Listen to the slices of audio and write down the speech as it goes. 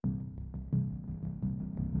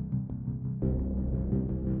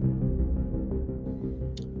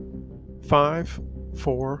5,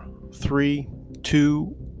 4, 3,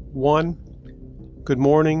 2, 1. Good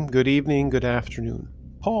morning, good evening, good afternoon.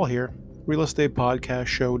 Paul here,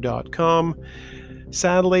 realestatePodcastShow.com.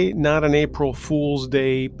 Sadly, not an April Fool's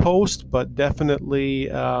Day post, but definitely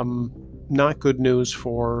not good news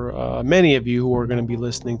for many of you who are going to be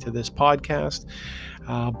listening to this podcast.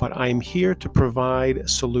 But I'm here to provide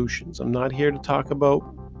solutions. I'm not here to talk about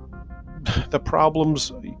the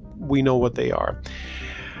problems. We know what they are.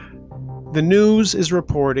 The news is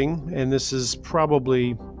reporting, and this is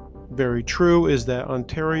probably very true, is that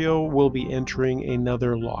Ontario will be entering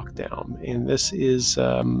another lockdown. And this is,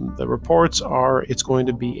 the reports are, it's going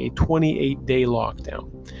to be a 28-day lockdown.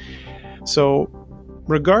 So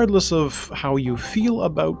regardless of how you feel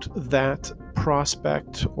about that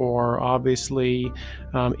prospect, or obviously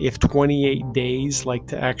if 28 days, like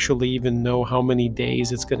to actually even know how many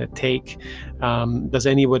days it's going to take, does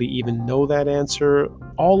anybody even know that answer?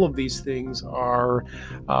 All of these things are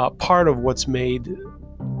part of what's made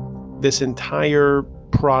this entire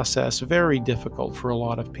process very difficult for a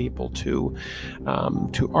lot of people to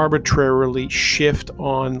arbitrarily shift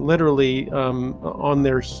on, literally on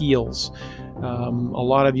their heels. A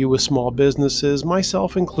lot of you with small businesses,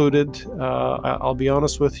 myself included, I'll be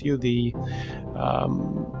honest with you, the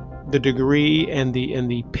degree and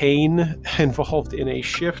the pain involved in a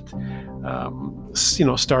shift,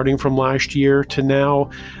 starting from last year to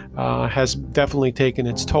now, has definitely taken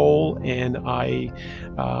its toll. And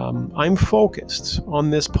I'm focused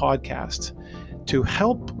on this podcast to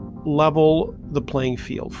help level the playing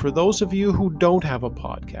field. For those of you who don't have a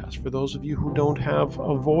podcast, for those of you who don't have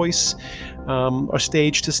a voice, a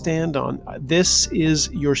stage to stand on, this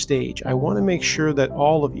is your stage. I want to make sure that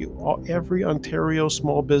all of you, every Ontario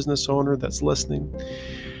small business owner that's listening,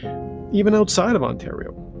 even outside of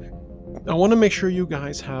Ontario, I want to make sure you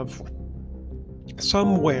guys have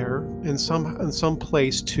somewhere and some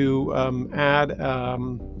place to add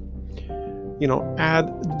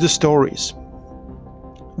the stories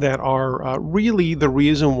that are really the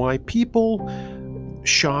reason why people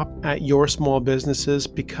shop at your small businesses,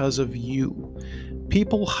 because of you.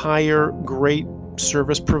 People hire great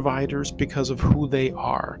service providers because of who they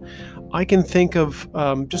are. I can think of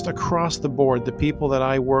just across the board, the people that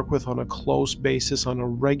I work with on a close basis, on a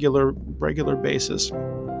regular basis.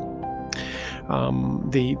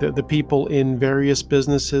 The people in various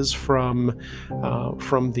businesses, from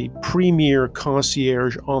the premier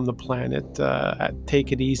concierge on the planet at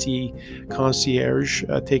Take It Easy Concierge,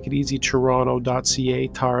 Take It Easy Toronto.ca,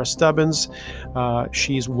 Tara Stubbins.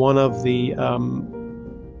 She's one of the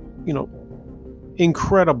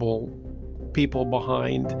incredible people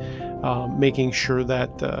behind making sure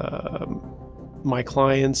that my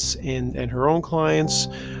clients and her own clients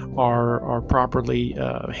are properly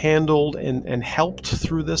handled and helped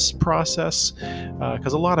through this process,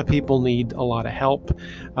 because a lot of people need a lot of help.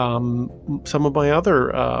 Some of my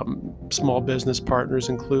other small business partners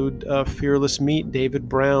include Fearless Meat, David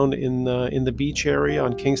Brown in the beach area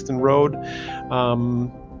on Kingston Road,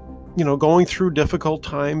 going through difficult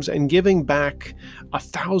times and giving back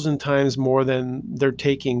 1,000 times more than they're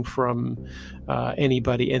taking from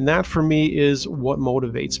anybody. And that, for me, is what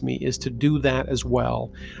motivates me, is to do that as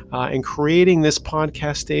well. And creating this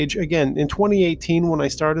podcast stage, again, in 2018, when I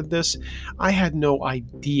started this, I had no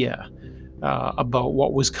idea about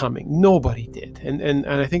what was coming. Nobody did. And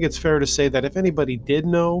I think it's fair to say that if anybody did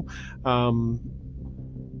know,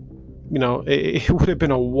 it would have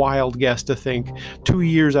been a wild guess to think 2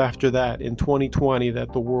 years after that, in 2020,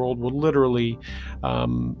 that the world would literally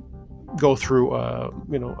go through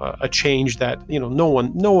a change that no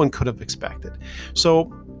one could have expected.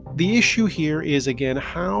 So the issue here is, again,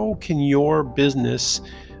 how can your business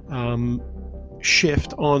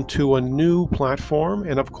shift onto a new platform?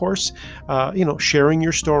 And of course, sharing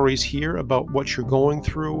your stories here about what you're going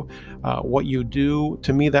through, what you do.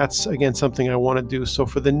 To me, that's, again, something I want to do. So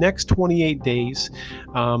for the next 28 days,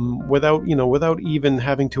 without even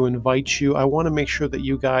having to invite you, I want to make sure that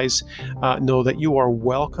you guys know that you are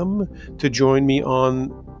welcome to join me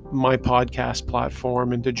on my podcast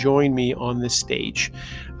platform and to join me on this stage.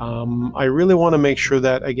 I really want to make sure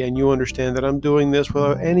that, again, you understand that I'm doing this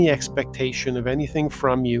without any expectation of anything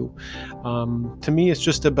from you. To me, it's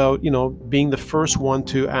just about, being the first one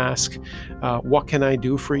to ask, what can I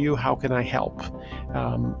do for you? How can I help?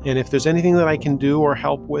 And if there's anything that I can do or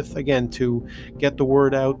help with, again, to get the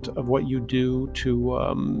word out of what you do,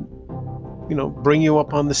 to bring you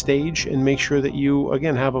up on the stage and make sure that you,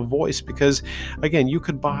 again, have a voice. Because, again, you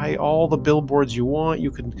could buy all the billboards you want.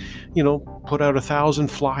 You could, put out 1,000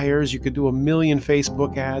 flyers. You could do 1 million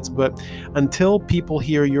Facebook ads. But until people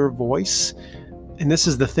hear your voice, and this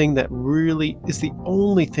is the thing that really is the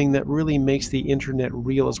only thing that really makes the internet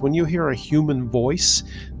real, is when you hear a human voice,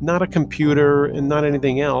 not a computer and not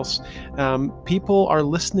anything else. People are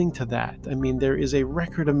listening to that. I mean, there is a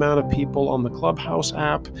record amount of people on the Clubhouse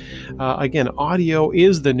app. Again, audio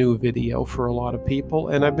is the new video for a lot of people,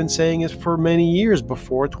 and I've been saying it for many years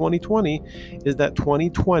before 2020, is that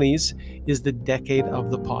 2020s is the decade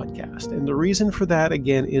of the podcast. And the reason for that,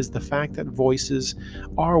 again, is the fact that voices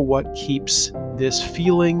are what keeps this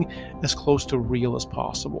feeling as close to real as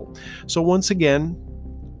possible. So once again,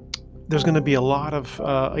 there's going to be a lot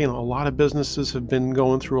of businesses have been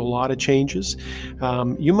going through a lot of changes.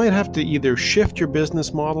 You might have to either shift your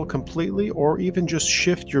business model completely, or even just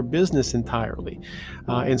shift your business entirely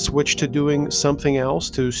and switch to doing something else,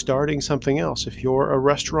 to starting something else. If you're a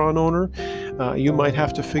restaurant owner, you might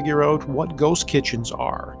have to figure out what ghost kitchens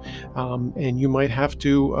are, and you might have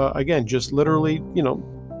to again, just literally,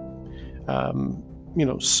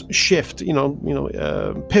 shift,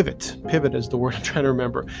 pivot is the word I'm trying to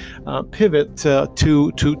remember, pivot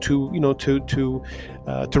to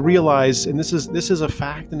realize, and this is a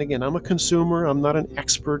fact. And again, I'm a consumer. I'm not an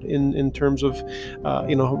expert in terms of,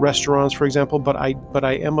 restaurants, for example, but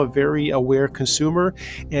I am a very aware consumer.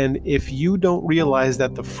 And if you don't realize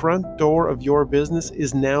that the front door of your business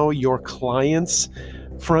is now your client's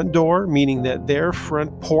front door, meaning that their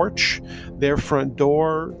front porch, their front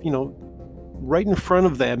door, right in front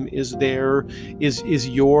of them is your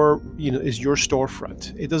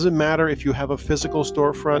storefront. It doesn't matter if you have a physical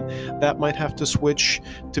storefront. That might have to switch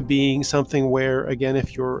to being something where, again,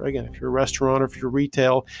 if you're a restaurant or if you're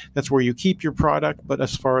retail, that's where you keep your product. But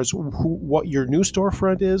as far as what your new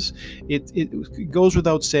storefront is, it goes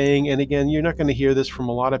without saying. And again, you're not going to hear this from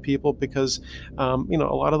a lot of people because a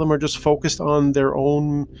lot of them are just focused on their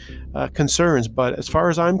own concerns. But as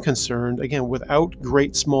far as I'm concerned, again, without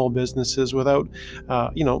great small businesses, without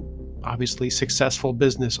obviously successful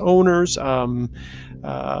business owners,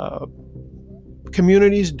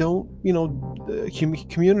 communities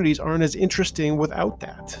communities aren't as interesting without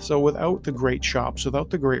that. So without the great shops, without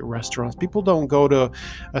the great restaurants, people don't go to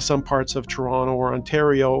some parts of Toronto or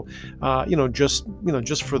Ontario, just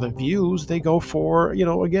for the views. They go for,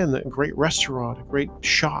 again, a great restaurant, a great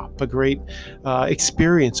shop, a great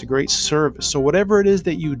experience, a great service. So whatever it is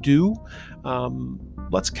that you do,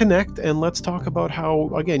 let's connect and let's talk about how,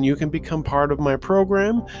 again, you can become part of my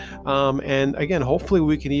program. And again, hopefully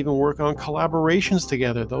we can even work on collaborations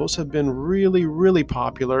together. Those have been really, really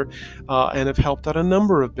popular and have helped out a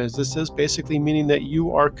number of businesses, basically meaning that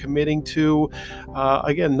you are committing to,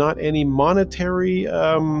 again, not any monetary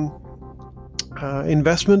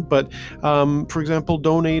investment, but for example,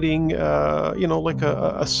 donating, like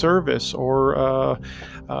a service or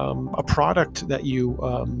a product that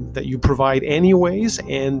you provide anyways,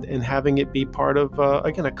 and having it be part of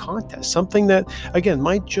again, a contest, something that again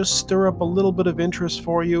might just stir up a little bit of interest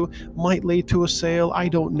for you, might lead to a sale. I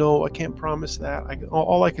don't know. I can't promise that.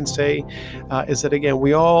 All I can say is that again,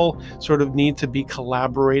 we all sort of need to be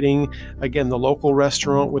collaborating. Again, the local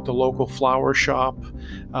restaurant with the local flower shop,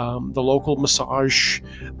 the local massage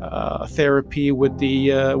therapy with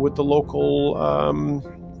the local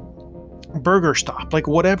burger stop, like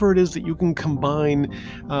whatever it is that you can combine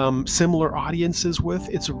similar audiences with.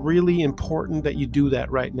 It's really important that you do that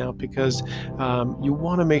right now, because you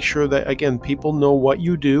want to make sure that, again, people know what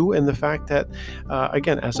you do, and the fact that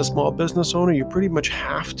again, as a small business owner, you pretty much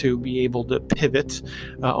have to be able to pivot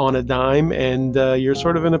on a dime, and you're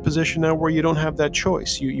sort of in a position now where you don't have that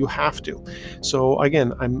choice. You have to. So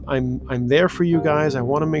again, I'm there for you guys. I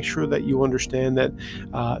want to make sure that you understand that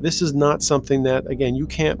this is not something that, again, you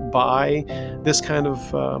can't buy this kind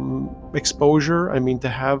of exposure. I mean, to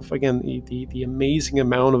have, again, the amazing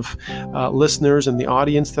amount of listeners and the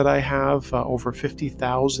audience that I have, over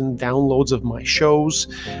 50,000 downloads of my shows,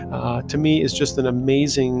 to me is just an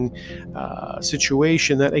amazing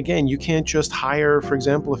situation that, again, you can't just hire, for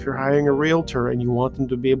example, if you're hiring a realtor and you want them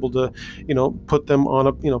to be able to, put them on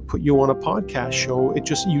a, put you on a podcast show,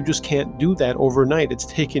 you just can't do that overnight. It's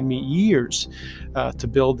taken me years to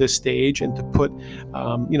build this stage and to put,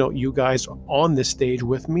 you guys on this stage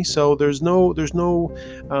with me. So there's no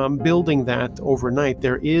building that overnight.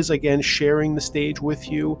 There is, again, sharing the stage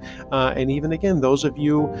with you, and even, again, those of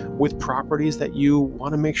you with properties that you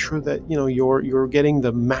want to make sure that you're getting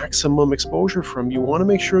the maximum exposure from. You want to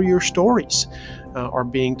make sure your stories are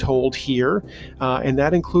being told here. And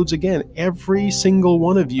that includes, again, every single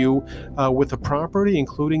one of you with a property,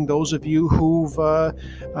 including those of you who've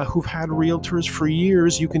had realtors for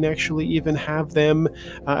years. You can actually even have them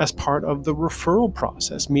as part of the referral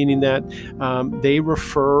process, meaning that they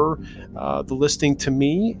refer the listing to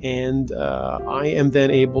me, and I am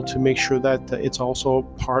then able to make sure that it's also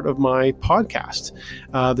part of my podcast.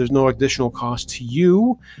 There's no additional cost to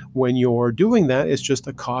you when you're doing that. It's just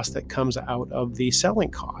a cost that comes out of the selling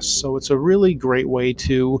costs. So it's a really great way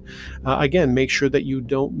to, again, make sure that you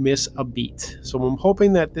don't miss a beat. So I'm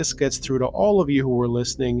hoping that this gets through to all of you who are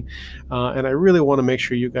listening. And I really want to make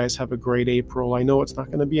sure you guys have a great April. I know it's not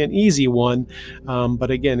going to be an easy one.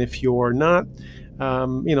 But again, if you're not,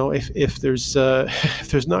 if there's if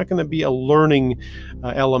there's not going to be a learning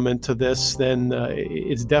element to this, then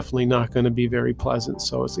it's definitely not going to be very pleasant.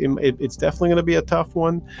 So it's definitely going to be a tough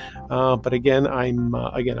one. But again, I'm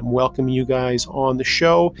welcoming you guys on the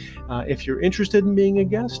show. If you're interested in being a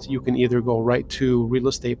guest, you can either go right to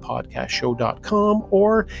realestatepodcastshow.com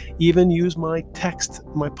or even use my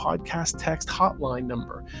podcast text hotline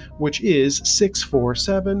number, which is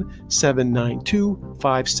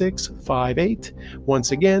 647-792-5658.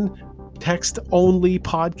 Once again, text only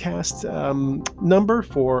podcast number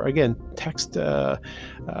for, again, text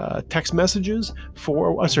messages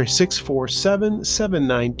for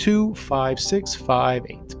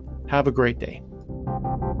 647-792-5658. Have a great day.